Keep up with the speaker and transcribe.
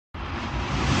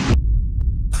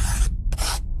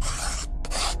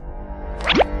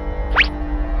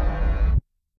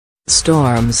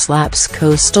storm slaps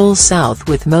coastal south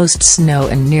with most snow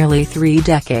in nearly 3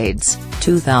 decades,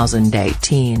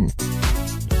 2018.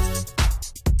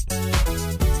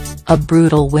 A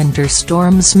brutal winter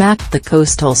storm smacked the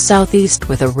coastal southeast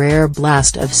with a rare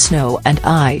blast of snow and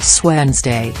ice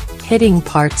Wednesday, hitting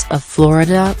parts of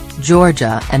Florida,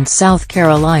 Georgia and South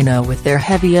Carolina with their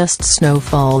heaviest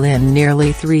snowfall in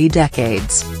nearly 3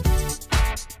 decades.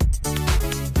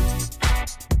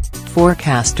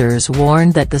 Forecasters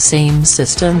warned that the same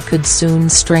system could soon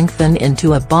strengthen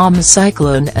into a bomb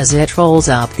cyclone as it rolls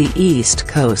up the east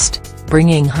coast,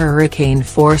 bringing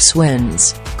hurricane-force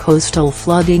winds, coastal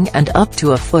flooding and up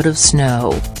to a foot of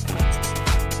snow.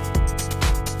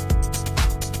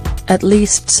 At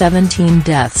least 17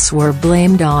 deaths were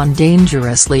blamed on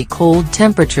dangerously cold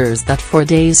temperatures that for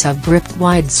days have gripped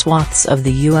wide swaths of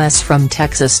the U.S. from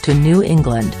Texas to New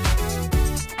England.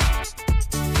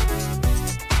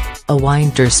 A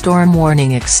winter storm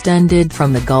warning extended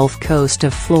from the Gulf Coast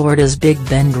of Florida's Big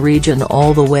Bend region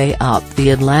all the way up the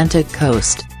Atlantic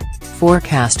coast.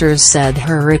 Forecasters said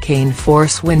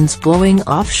hurricane-force winds blowing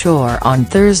offshore on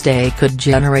Thursday could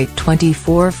generate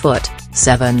 24-foot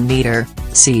 (7-meter)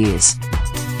 seas.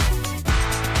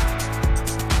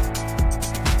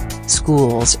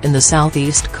 Schools in the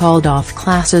southeast called off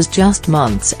classes just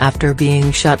months after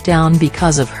being shut down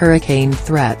because of hurricane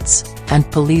threats, and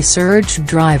police urged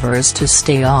drivers to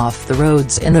stay off the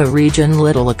roads in a region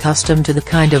little accustomed to the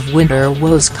kind of winter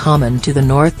woes common to the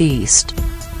northeast.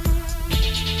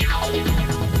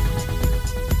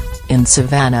 In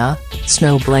Savannah,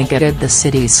 snow blanketed the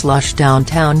city's lush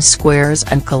downtown squares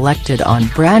and collected on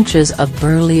branches of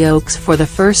burly oaks for the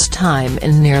first time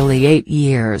in nearly 8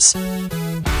 years.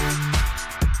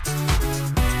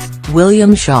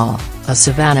 William Shaw, a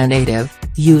Savannah native,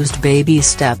 used baby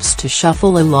steps to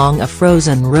shuffle along a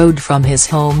frozen road from his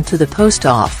home to the post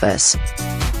office.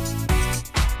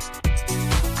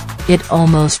 "It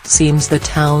almost seems the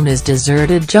town is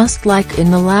deserted just like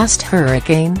in the last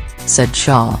hurricane," said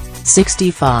Shaw,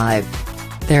 65.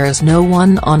 "There's no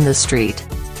one on the street.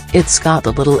 It's got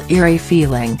a little eerie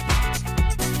feeling."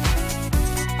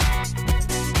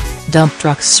 Dump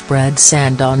trucks spread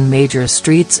sand on major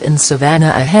streets in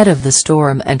Savannah ahead of the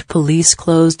storm and police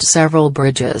closed several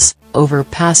bridges,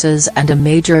 overpasses and a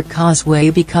major causeway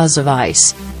because of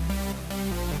ice.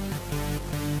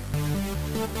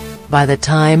 By the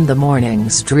time the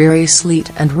morning's dreary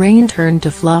sleet and rain turned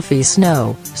to fluffy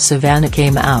snow, Savannah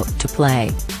came out to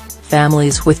play.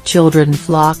 Families with children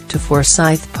flocked to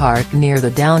Forsyth Park near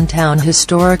the downtown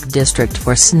historic district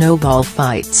for snowball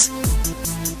fights.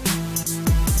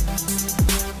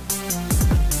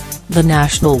 The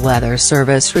National Weather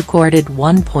Service recorded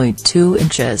 1.2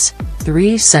 inches,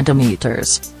 3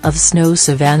 centimeters, of snow,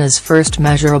 Savannah's first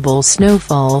measurable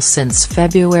snowfall since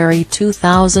February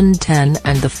 2010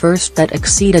 and the first that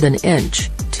exceeded an inch,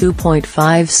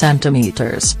 2.5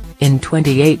 centimeters, in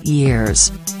 28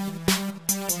 years.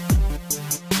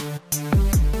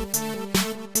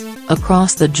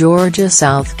 Across the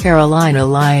Georgia-South Carolina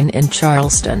line in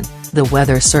Charleston, the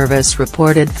Weather Service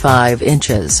reported 5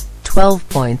 inches,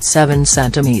 12.7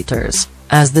 centimeters,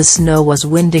 as the snow was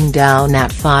winding down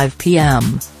at 5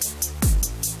 p.m.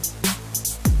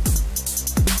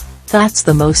 That's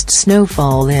the most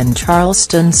snowfall in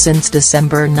Charleston since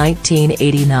December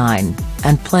 1989,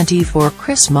 and plenty for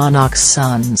Chris Monach's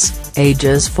sons,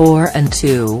 ages 4 and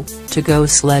 2, to go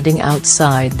sledding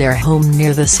outside their home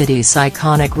near the city's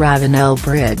iconic Ravenel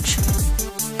Bridge.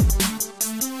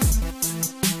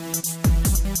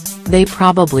 "They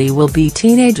probably will be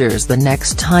teenagers the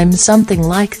next time something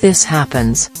like this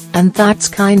happens, and that's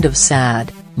kind of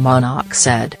sad," Monach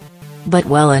said. "But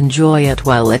we'll enjoy it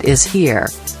while it is here."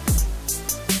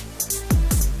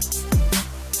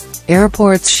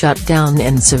 Airports shut down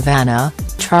in Savannah,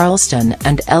 Charleston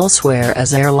and elsewhere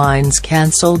as airlines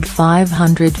cancelled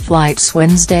 500 flights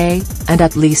Wednesday, and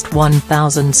at least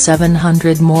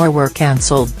 1,700 more were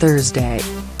cancelled Thursday.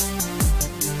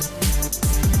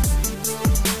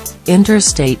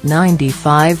 Interstate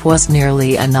 95 was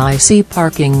nearly an icy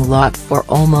parking lot for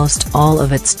almost all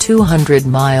of its 200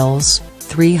 miles,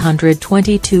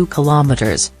 322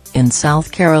 kilometers, in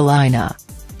South Carolina.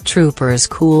 Troopers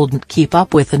couldn't keep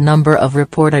up with the number of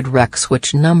reported wrecks,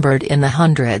 which numbered in the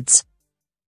hundreds.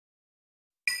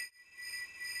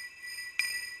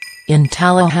 In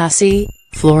Tallahassee,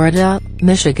 Florida,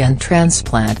 Michigan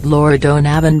transplant Laura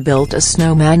Donovan built a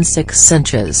snowman 6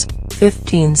 inches,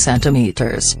 15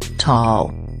 centimeters,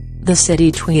 tall. The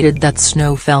city tweeted that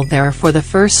snow fell there for the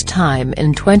first time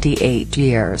in 28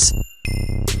 years.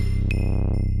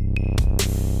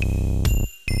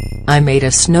 "I made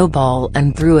a snowball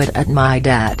and threw it at my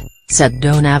dad," said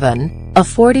Donovan, a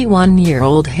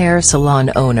 41-year-old hair salon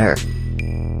owner.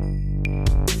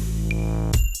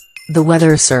 The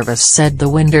Weather Service said the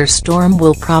winter storm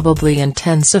will probably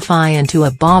intensify into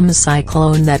a bomb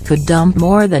cyclone that could dump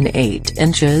more than 8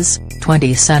 inches,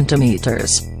 20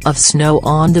 centimeters, of snow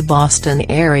on the Boston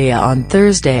area on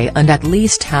Thursday and at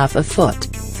least half a foot,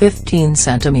 15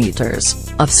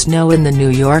 centimeters, of snow in the New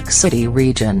York City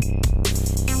region.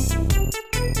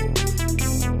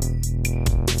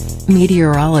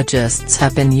 Meteorologists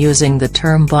have been using the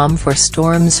term bomb for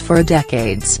storms for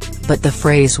decades, but the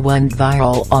phrase went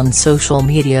viral on social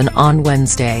media on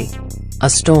Wednesday. A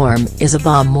storm is a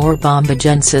bomb or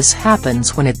bombagensis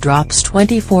happens when it drops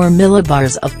 24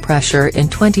 millibars of pressure in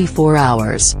 24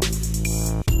 hours.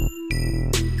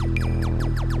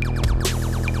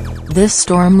 This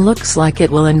storm looks like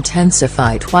it will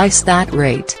intensify twice that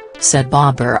rate, said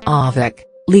Hubothus,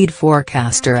 lead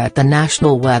forecaster at the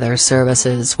National Weather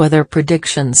Service's Weather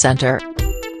Prediction Center.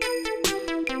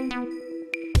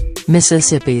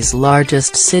 Mississippi's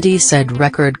largest city said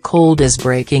record cold is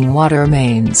breaking water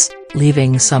mains,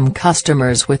 leaving some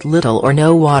customers with little or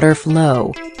no water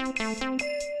flow.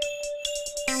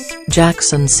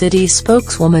 Jackson City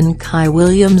spokeswoman Kai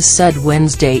Williams said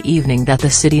Wednesday evening that the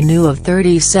city knew of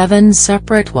 37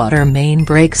 separate water main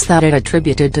breaks that it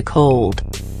attributed to cold.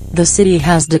 The city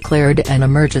has declared an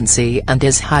emergency and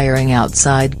is hiring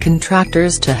outside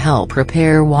contractors to help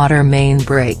repair water main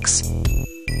breaks.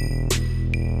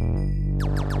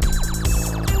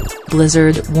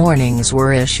 Blizzard warnings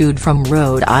were issued from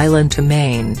Rhode Island to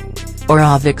Maine.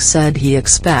 Hubothus said he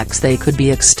expects they could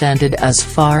be extended as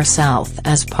far south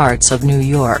as parts of New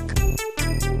York.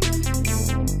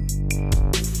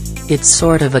 It's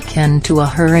sort of akin to a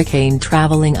hurricane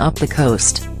traveling up the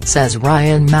coast, says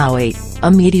Ryan Maui,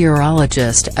 a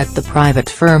meteorologist at the private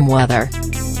firm Weather.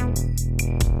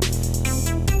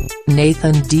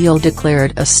 Nathan Deal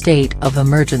declared a state of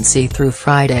emergency through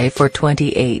Friday for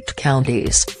 28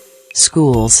 counties.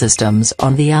 School systems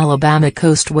on the Alabama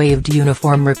coast waived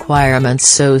uniform requirements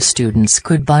so students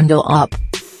could bundle up.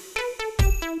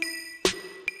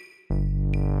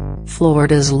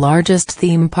 Florida's largest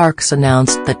theme parks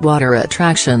announced that water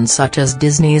attractions such as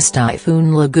Disney's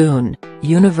Typhoon Lagoon,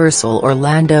 Universal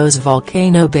Orlando's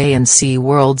Volcano Bay and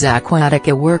SeaWorld's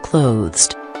Aquatica were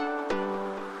closed.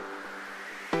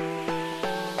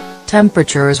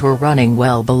 Temperatures were running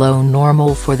well below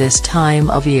normal for this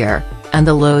time of year, and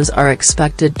the lows are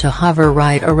expected to hover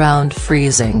right around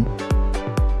freezing.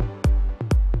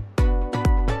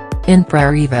 In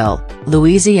Prairieville,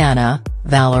 Louisiana,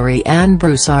 Valerie Ann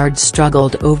Broussard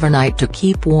struggled overnight to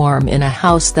keep warm in a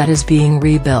house that is being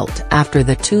rebuilt after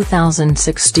the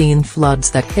 2016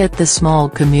 floods that hit the small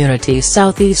community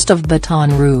southeast of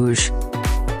Baton Rouge.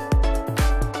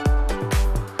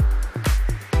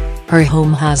 Her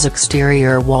home has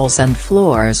exterior walls and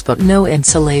floors but no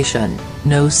insulation,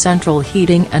 no central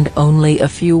heating and only a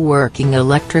few working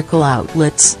electrical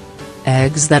outlets.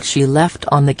 Eggs that she left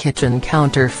on the kitchen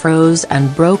counter froze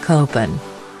and broke open.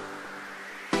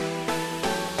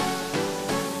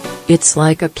 "It's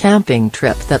like a camping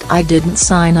trip that I didn't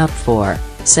sign up for,"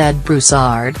 said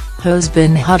Broussard, who's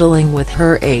been huddling with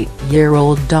her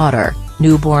 8-year-old daughter,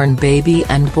 newborn baby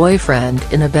and boyfriend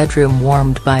in a bedroom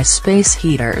warmed by space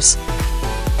heaters.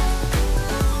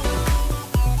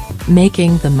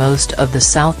 Making the most of the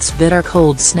South's bitter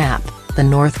cold snap, the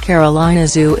North Carolina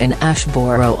Zoo in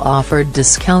Asheboro offered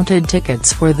discounted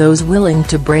tickets for those willing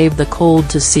to brave the cold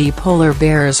to see polar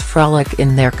bears frolic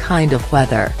in their kind of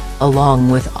weather,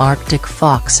 along with Arctic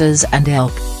foxes and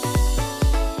elk.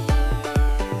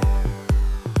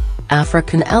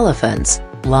 African elephants,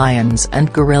 lions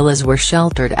and gorillas were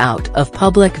sheltered out of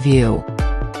public view.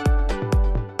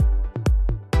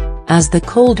 As the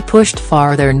cold pushed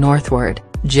farther northward,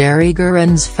 Jerry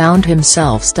Gurens found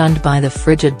himself stunned by the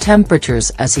frigid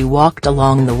temperatures as he walked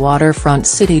along the waterfront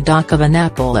city dock of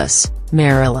Annapolis,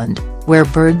 Maryland, where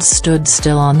birds stood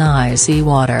still on icy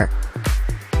water.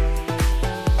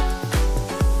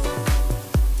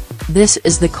 "This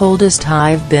is the coldest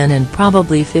I've been in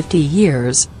probably 50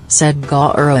 years, said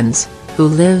Gurens, who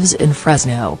lives in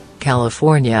Fresno,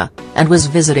 California, and was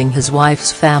visiting his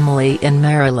wife's family in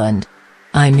Maryland.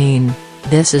 "I mean,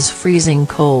 this is freezing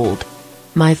cold.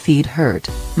 My feet hurt,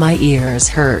 my ears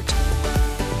hurt."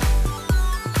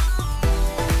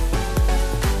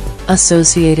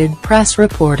 Associated Press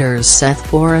reporters Seth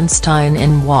Borenstein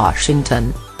in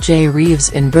Washington, Jay Reeves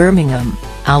in Birmingham,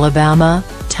 Alabama,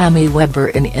 Tammy Weber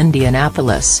in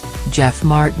Indianapolis, Jeff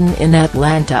Martin in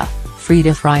Atlanta,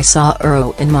 Frida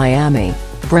Frisauro in Miami,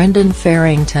 Brendan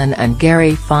Farrington and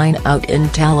Gary Fine out in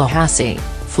Tallahassee,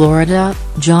 Florida,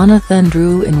 Jonathan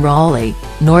Drew in Raleigh,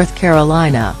 North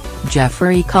Carolina,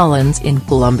 Jeffrey Collins in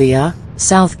Columbia,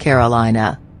 South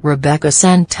Carolina, Rebecca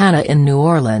Santana in New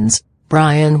Orleans,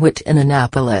 Brian Witt in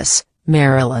Annapolis,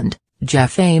 Maryland,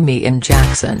 Jeff Amy in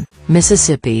Jackson,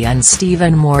 Mississippi and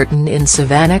Stephen Morton in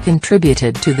Savannah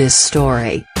contributed to this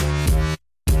story.